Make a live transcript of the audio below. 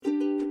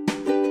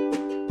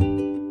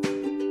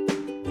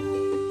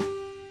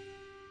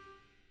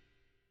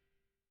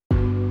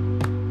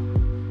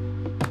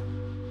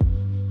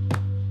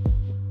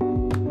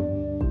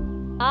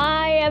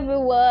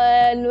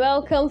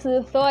welcome to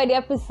the third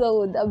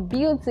episode of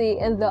Beauty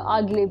in the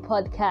Ugly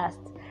podcast.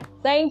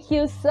 Thank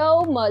you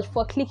so much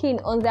for clicking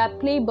on that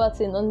play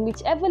button on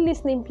whichever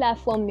listening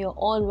platform you're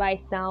on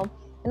right now.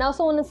 And I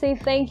also want to say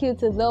thank you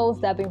to those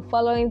that have been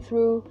following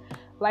through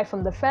right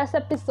from the first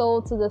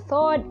episode to this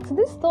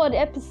third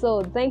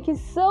episode. Thank you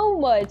so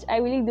much. I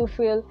really do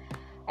feel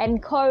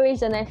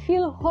encouraged and I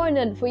feel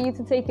honored for you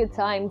to take your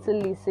time to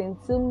listen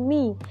to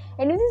me.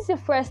 And if this is your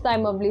first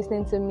time of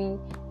listening to me,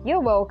 you're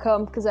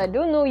welcome, because I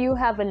do know you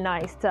have a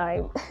nice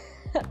time.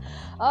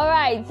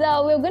 Alright,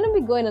 so we're going to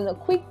be going on a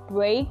quick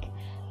break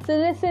to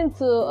listen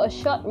to a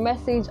short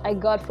message I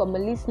got from a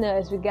listener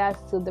as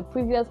regards to the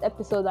previous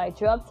episode I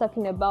dropped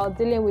talking about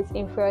dealing with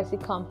inferiority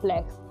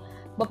complex.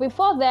 But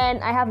before then,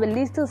 I have a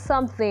little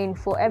something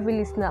for every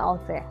listener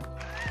out there.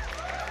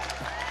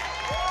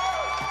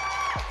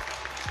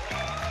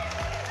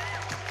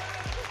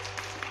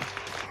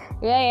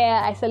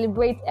 Yeah, I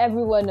celebrate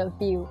every one of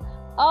you.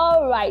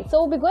 Alright, so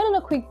we'll be going on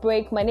a quick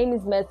break. My name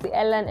is Mercy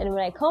Ellen, and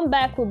when I come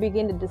back, we'll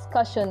begin the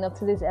discussion of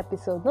today's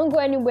episode. Don't go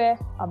anywhere,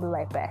 I'll be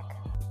right back.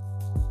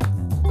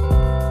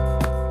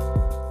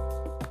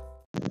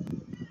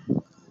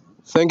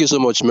 Thank you so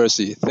much,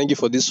 Mercy. Thank you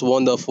for this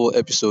wonderful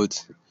episode.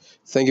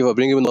 Thank you for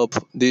bringing up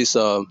this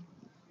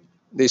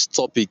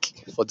topic,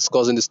 for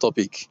discussing this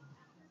topic.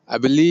 I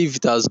believe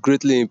it has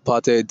greatly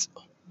imparted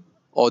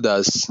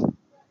others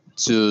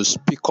to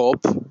speak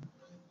up,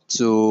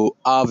 to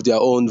have their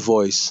own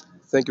voice.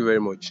 Thank you very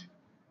much.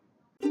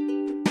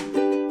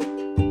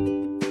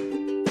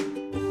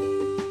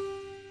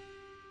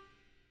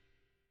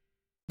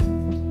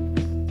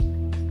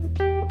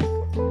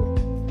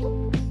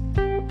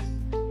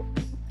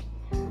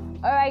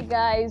 Alright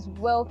guys,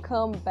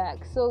 welcome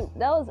back. So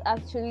that was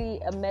actually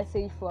a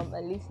message from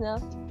a listener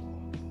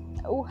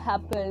who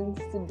happens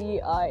to be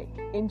our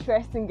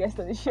interesting guest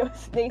on the show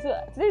today. So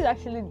today is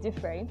actually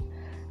different.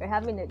 We're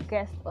having a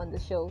guest on the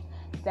show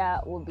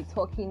that will be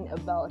talking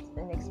about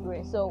an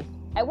experience. So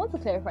I want to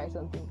clarify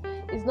something.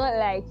 It's not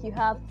like you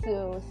have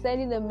to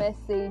send in a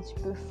message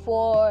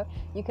before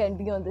you can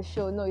be on the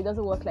show. No, it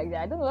doesn't work like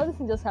that. I don't know, all this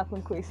thing just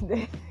happened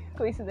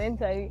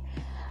coincidentally.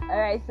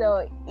 Alright,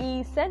 so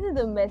he sent me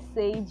the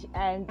message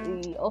and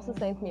he also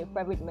sent me a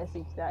private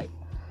message that,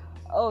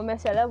 oh,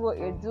 Messi, I love what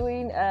you're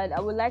doing and I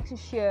would like to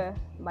share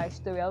my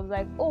story. I was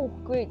like, oh,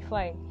 great,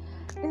 fine.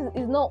 This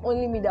is not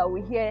only me that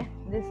will hear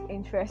this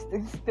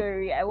interesting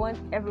story. I want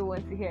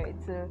everyone to hear it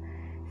too.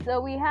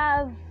 So we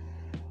have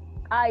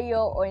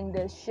Ayo on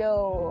the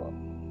show.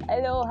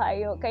 Hello,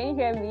 Ayo. Can you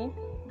hear me?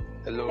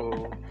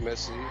 Hello,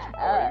 Mercy.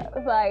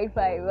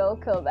 Fine.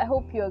 Welcome. I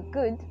hope you're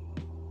good.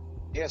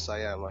 Yes,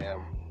 I am.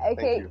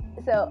 Okay,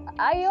 so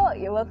Ayo,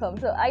 you're welcome.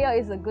 So Ayo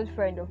is a good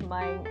friend of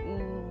mine.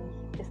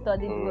 He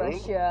studied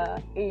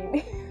Russia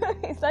he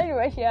studied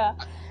Russia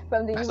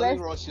from the university.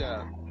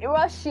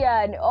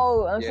 Russian.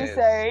 Oh, I'm so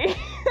sorry.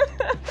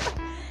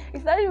 He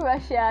studied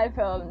Russia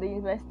from the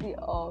University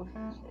of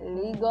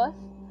Lagos,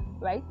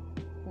 right?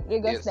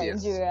 Lagos,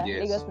 Nigeria.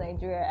 Yes. Lagos,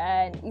 Nigeria,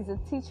 and he's a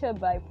teacher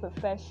by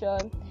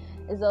profession.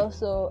 He's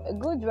also a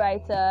good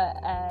writer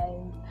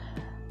and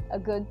a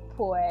good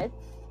poet,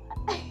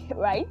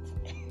 right?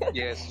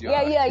 Yes.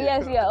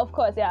 Yeah. Of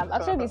course, yeah. I'm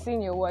actually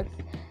seeing your works.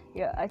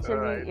 You're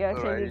actually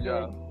good.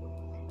 Yeah.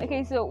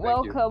 Okay, so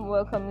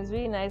welcome. It's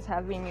really nice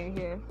having you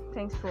here.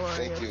 Thanks for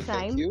your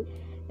time.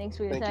 Thanks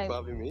for your time. Thank you for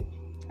having me.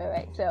 All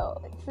right.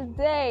 So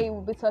today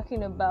we'll be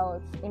talking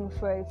about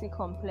inferiority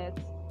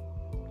complex.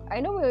 I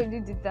know we already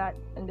did that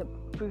in the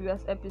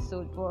previous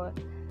episode, but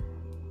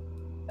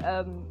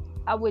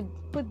I would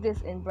put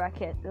this in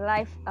bracket: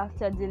 life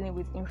after dealing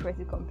with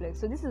inferiority complex.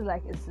 So this is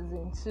like a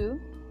season 2.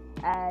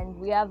 And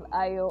we have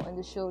Ayo on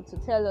the show to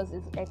tell us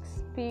his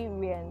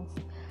experience.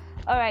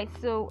 Alright,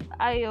 so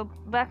Ayo,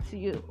 back to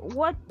you.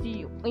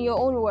 In your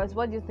own words,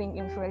 what do you think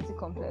inferiority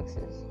complex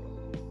is?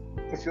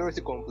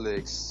 Inferiority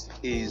complex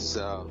is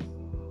a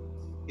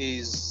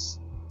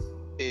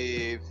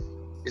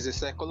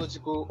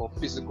psychological or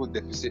physical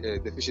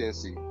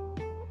deficiency.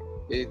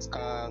 It's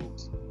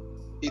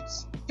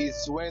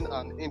when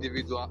an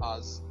individual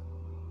has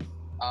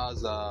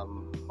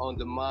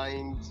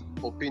undermined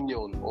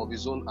opinion of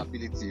his own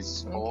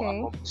abilities or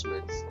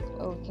accomplishments.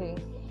 Okay,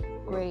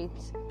 great,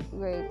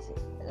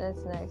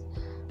 that's nice.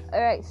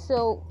 All right,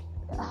 so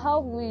how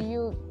will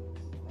you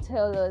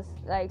tell us,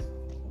 like,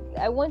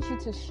 I want you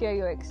to share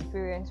your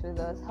experience with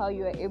us, how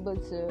you are able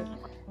to,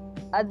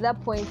 at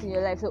that point in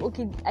your life, so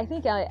okay, I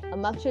think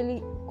I'm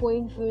actually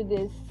going through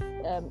this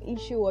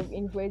issue of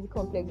inferiority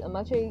complex. I'm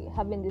actually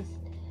having this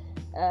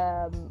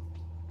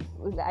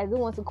I don't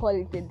want to call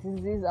it a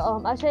disease.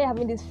 I'm actually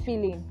having this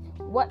feeling.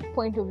 What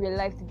point of your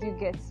life did you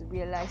get to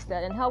realize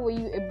that, and how were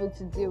you able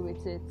to deal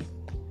with it?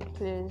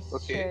 Please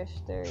share your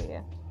story.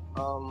 Yeah.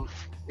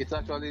 It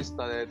actually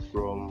started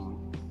from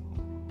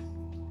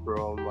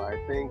I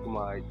think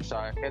my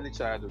early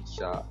childhood.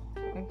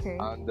 Okay.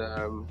 And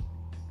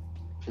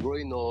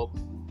growing up,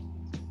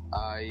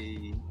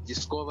 I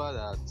discovered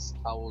that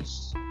I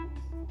was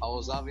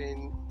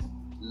having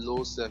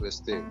low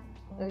self-esteem.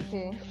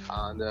 Okay.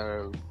 And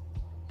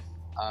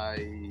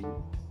I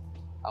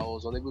I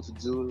was unable to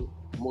do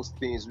most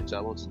things which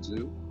I want to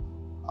do.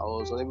 I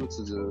was unable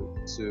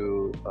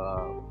to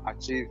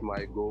achieve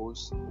my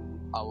goals.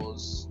 I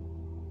was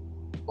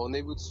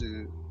unable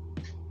to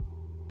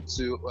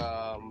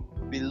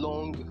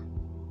belong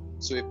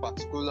to a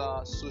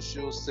particular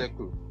social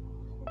circle.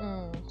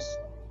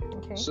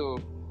 Okay. So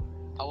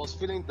I was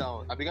feeling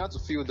down. I began to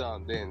feel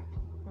down then.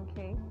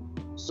 Okay.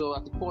 So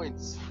at the point,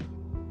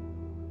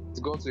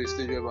 it got to a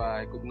stage where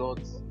I could not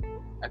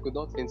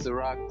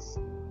interact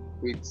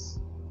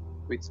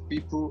with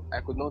people.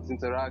 I could not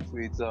interact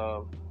with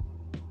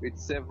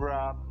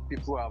several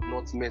people I've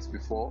not met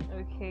before.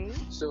 Okay.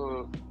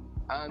 So,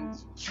 and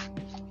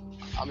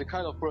I'm a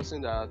kind of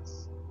person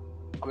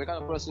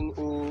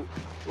who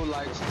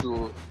likes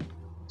to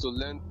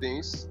learn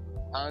things.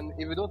 And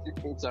if you don't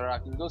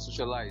interact, if you don't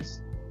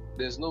socialize,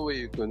 there's no way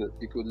you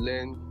could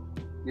learn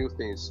new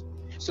things.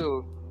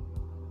 So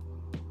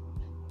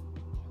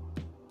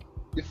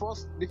the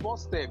first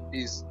step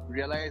is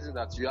realizing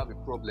that you have a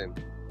problem,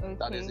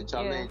 that is a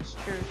challenge.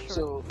 Yeah, sure.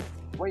 So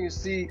when you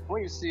see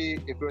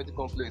inferiority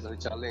complex as a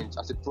challenge,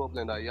 as a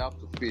problem that you have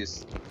to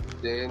face,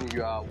 then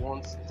you are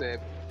one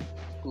step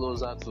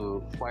closer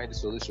to find the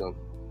solution.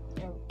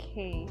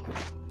 Okay,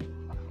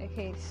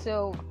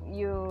 so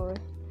you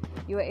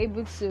were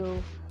able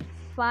to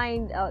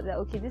find out that,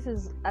 okay, this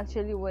is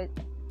actually what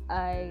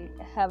I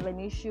have an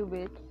issue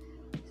with.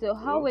 So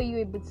how were you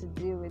able to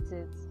deal with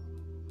it?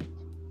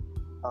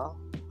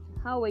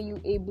 How were you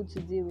able to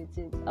deal with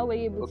it? How were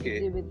you able to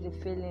deal with the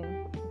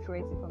feeling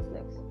inferiority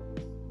complex?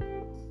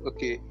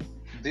 Okay,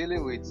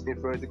 dealing with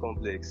inferiority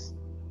complex.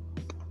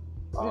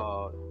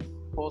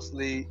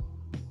 Firstly,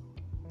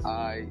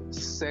 I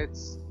set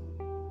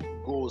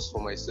goals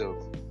for myself.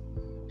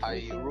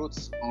 I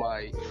wrote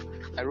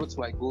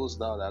my goals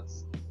down, that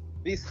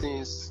these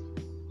things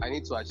I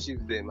need to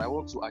achieve them. I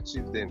want to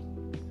achieve them.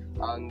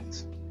 And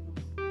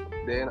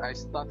then I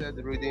started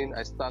reading.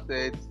 I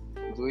started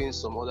doing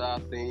some other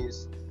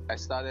things. I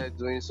started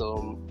doing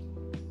some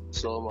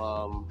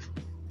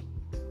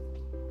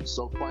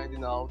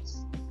finding out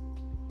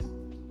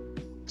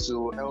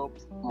to help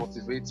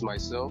motivate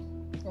myself.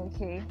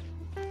 Okay.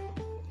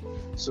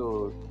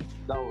 So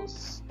that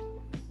was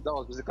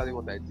basically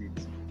what I did.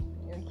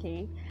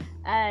 Okay.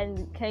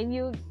 And can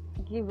you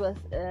give us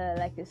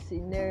like a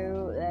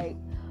scenario, like,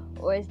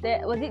 or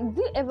did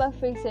you ever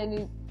face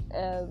any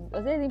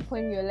was there any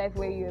point in your life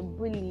where you were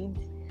bullied?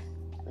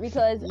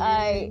 Because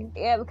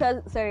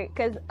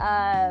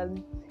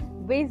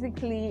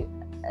basically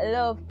a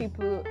lot of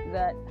people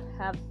that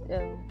have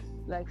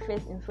like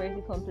face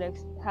inferiority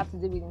complex have to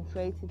do with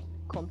inferiority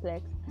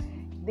complex.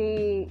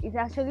 It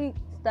actually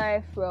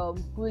started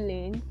from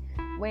bullying,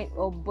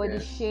 or body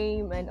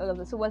shame and all of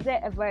that. So was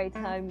there ever a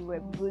time you were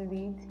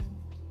bullied?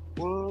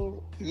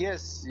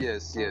 Yes.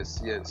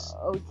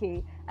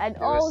 Okay. And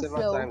there were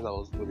several times I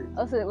was bullied.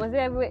 Also, was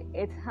there ever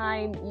a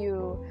time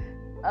you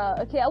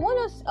was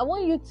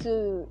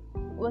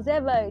there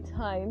ever a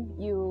time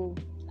you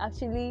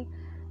actually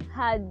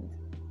had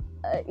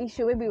an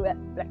issue maybe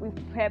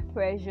with peer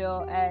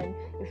pressure, and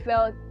you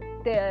felt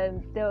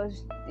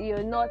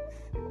you're not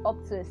up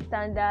to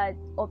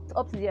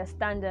their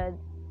standard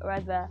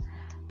rather?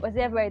 Was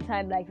there ever a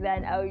time like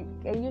that?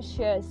 Can you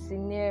share a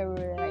scenario,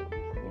 like,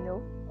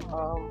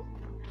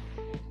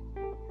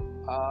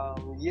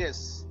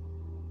 Yes,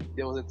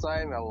 there was a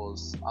time I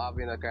was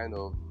having a kind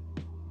of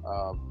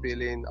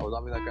feeling. I was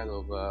having a kind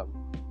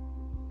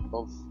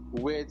of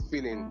weird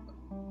feeling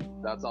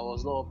that I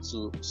was not up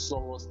to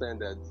someone's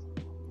standard.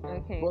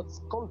 Okay. But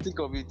come think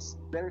of it,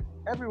 then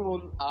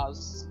everyone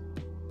has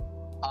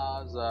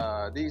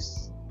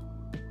this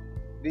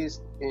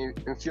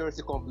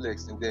inferiority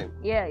complex in them.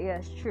 Yeah,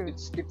 it's true.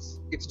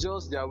 It's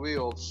just their way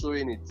of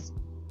showing it.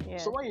 Yeah.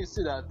 So when you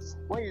see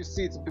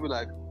it, people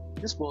like,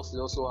 this person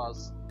also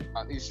has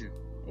an issue.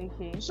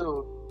 Okay.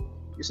 So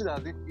you see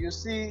that you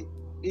see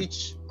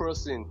each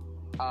person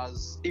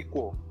as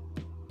equal.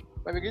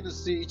 When we begin to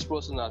see each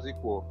person as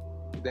equal,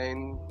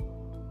 then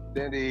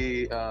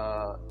the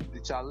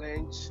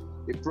challenge,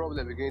 the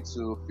problem begins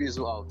to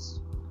fizzle out.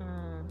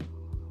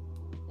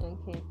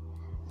 Okay.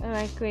 All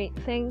right, great.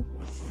 Thanks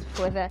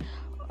for that.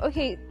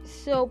 Okay,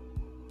 so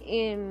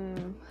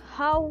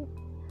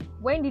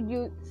when did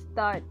you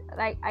start?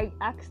 Like I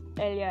asked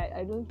earlier,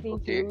 I don't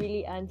think you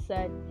really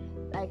answered.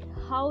 Like,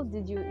 how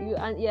did you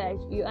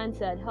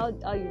answered how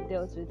you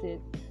dealt with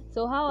it.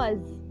 So how has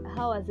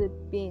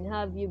it been?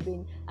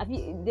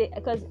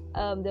 Because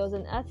there was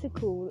an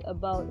article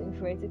about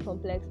inferiority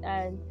complex,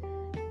 and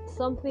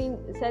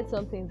said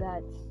something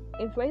that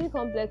inferiority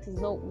complex is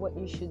not what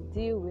you should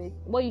deal with,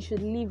 what you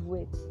should live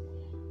with.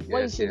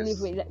 What you should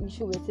live with, that you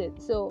should with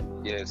it. So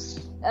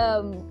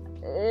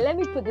let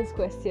me put this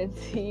question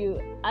to you.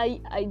 Are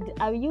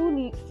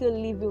you still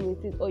living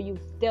with it, or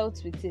you've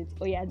dealt with it,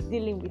 or you are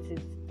dealing with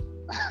it?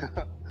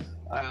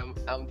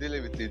 I'm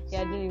dealing with it.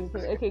 Yeah, dealing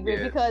with it. Okay, good.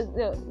 Yes. Because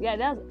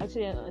that's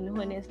actually an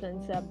honest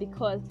answer.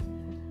 Because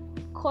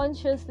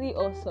consciously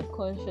or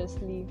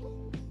subconsciously,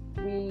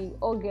 we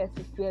all get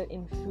to feel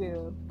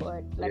inferior.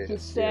 But like you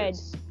said,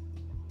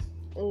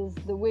 is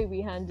the way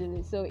we handle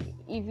it. So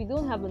if you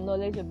don't have a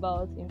knowledge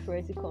about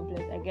inferiority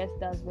complex, I guess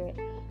that's where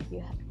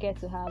you get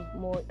to have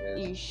more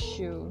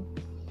issue.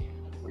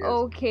 Yes.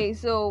 Okay,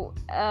 so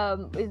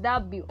is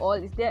that be all?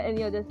 Is there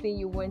any other thing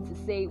you want to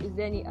say? Is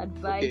there any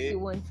advice you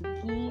want to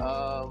give?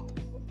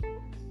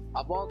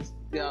 About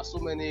there are so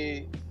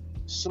many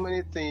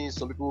things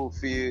some people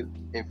feel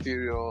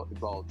inferior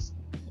about.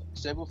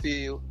 Some people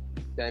feel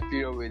they're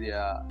inferior with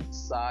their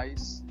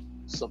size,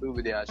 some people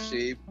with their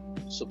shape,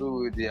 some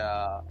people with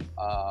their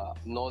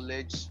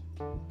knowledge.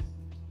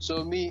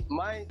 So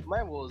mine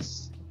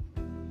was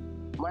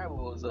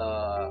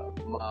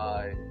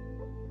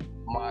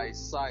my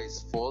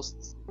size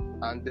first,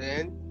 and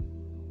then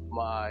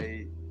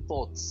my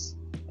thoughts.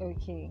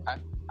 Okay.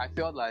 I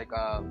felt like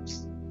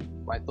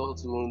my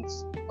thoughts won't,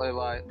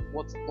 whatever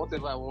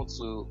I want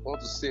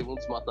to say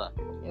won't matter.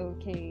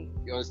 Okay.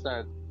 You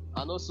understand?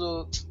 And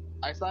also,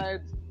 I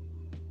started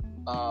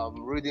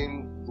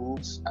reading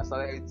books. I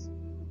started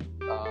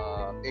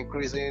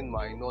increasing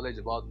my knowledge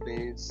about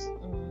things.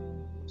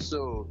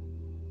 So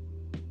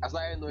I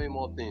started knowing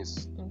more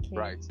things. Okay.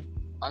 Right?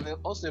 And then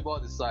also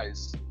about the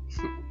size.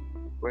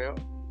 Well,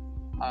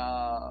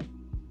 I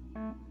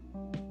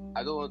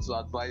don't want to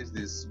advise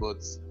this,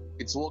 but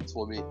it's worked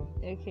for me.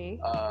 Okay.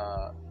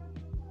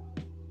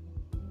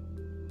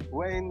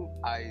 When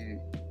I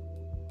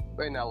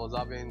was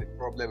having a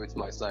problem with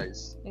my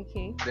size,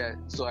 okay,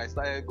 so I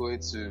started going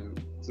to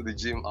the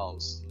gym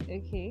house.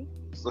 Okay.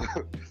 So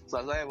I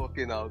started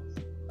working out,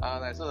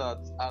 and I saw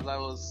that as I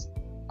was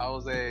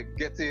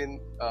getting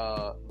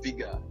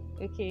bigger.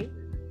 Okay.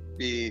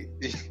 The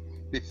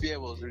fear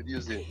was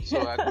reducing,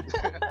 so I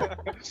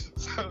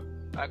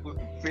could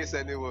face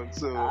anyone.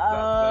 So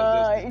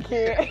that's just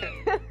okay.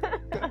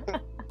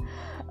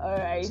 All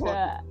right.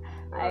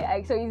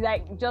 So it's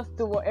like just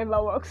do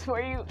whatever works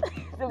for you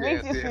to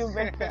make you feel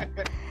better.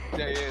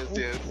 Yes.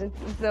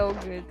 It's so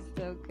good.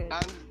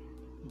 And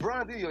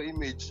branding your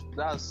image.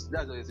 That's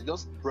what it is.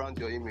 Just brand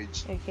your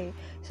image. Okay.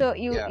 So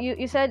you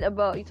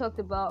talked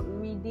about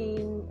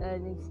reading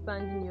and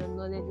expanding your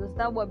knowledge. Was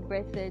that what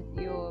birthed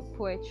your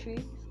poetry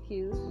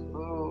skills?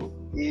 Oh,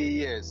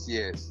 yes.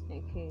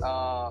 Okay.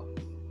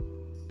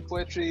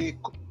 Poetry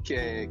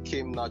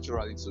came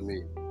naturally to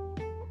me.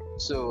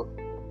 So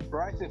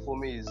writing for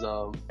me is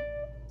not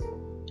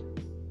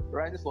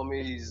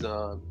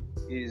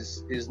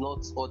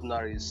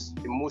ordinary. It's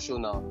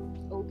emotional.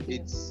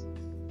 Okay.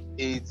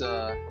 It's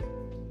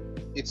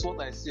what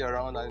I see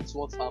around, and it's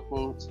what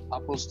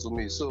happens to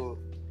me. So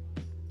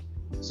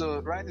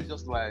writing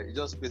is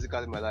just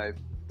basically my life.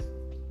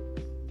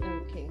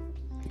 Okay.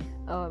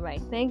 All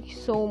right. Thank you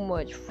so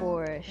much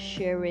for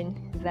sharing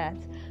that.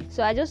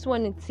 So I just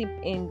want to tip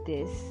in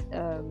this.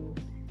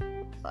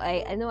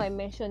 I know I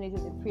mentioned it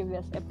in the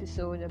previous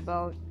episode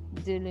about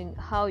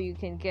how you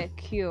can get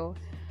cure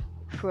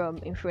from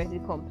inferiority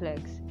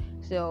complex.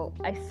 So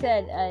I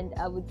said, and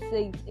I would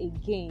say it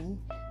again,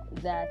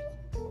 that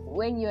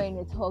when you're in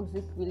a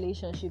toxic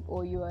relationship,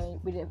 or you are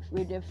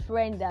with a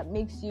friend that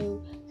makes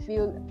you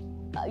feel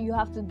you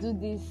have to do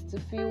this to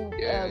feel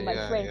my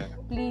friend,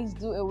 please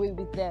do away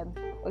with them.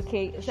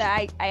 Okay, so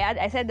I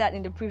said that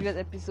in the previous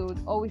episode.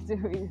 Always do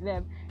away with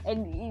them,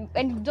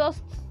 and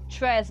just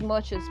try as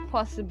much as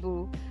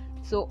possible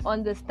to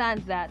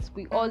understand that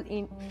we all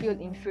feel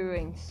inferior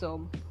in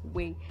some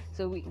way.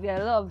 So there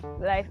are a lot of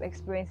life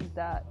experiences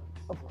that,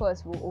 of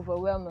course, will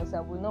overwhelm us. I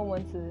will not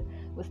want to.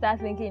 We'll start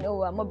thinking,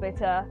 oh, I'm not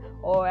better,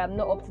 or I'm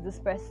not up to this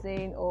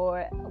person,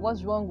 or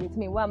what's wrong with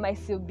me? Why am I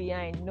still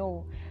behind?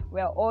 No, we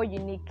are all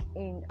unique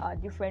in our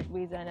different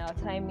ways, and our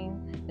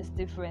timing is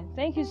different.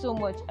 Thank you so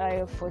much,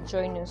 Ayo, for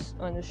joining us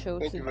on the show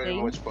today. Thank you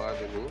very much for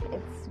having me.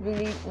 It's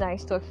really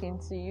nice talking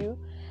to you.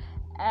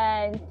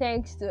 And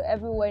thanks to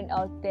everyone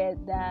out there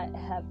that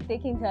have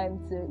taken time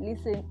to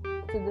listen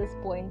to this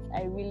point.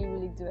 I really,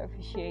 really do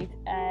appreciate.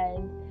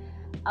 And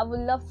I would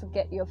love to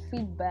get your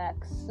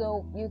feedback.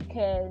 So you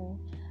can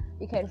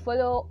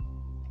follow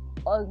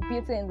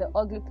Beauty in the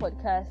Ugly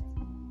podcast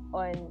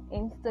on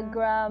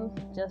Instagram.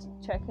 Just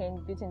check in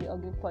Beauty in the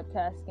Ugly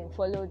podcast. You can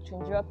follow, you can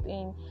drop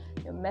in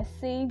your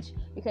message.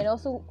 You can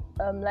also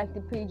like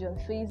the page on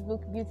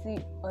Facebook,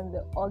 Beauty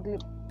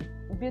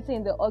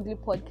in the Ugly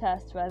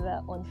podcast,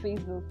 rather, on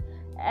Facebook.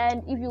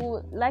 And if you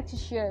would like to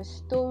share a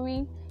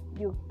story,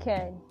 you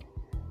can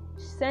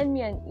send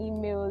me an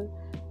email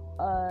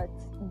at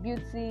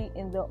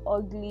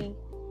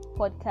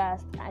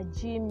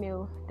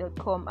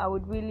beautyintheuglypodcast@gmail.com. I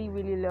would really,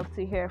 really love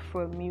to hear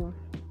from you.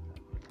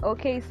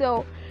 Okay,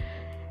 so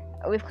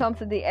we've come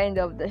to the end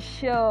of the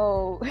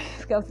show.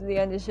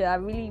 I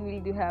really, really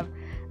do have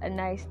a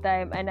nice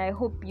time, and I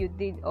hope you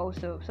did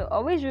also. So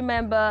always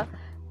remember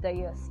that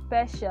you're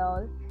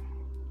special.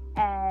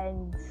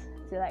 And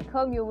till I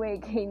come your way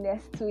again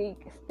next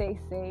week, stay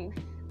safe.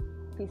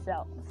 Peace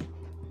out.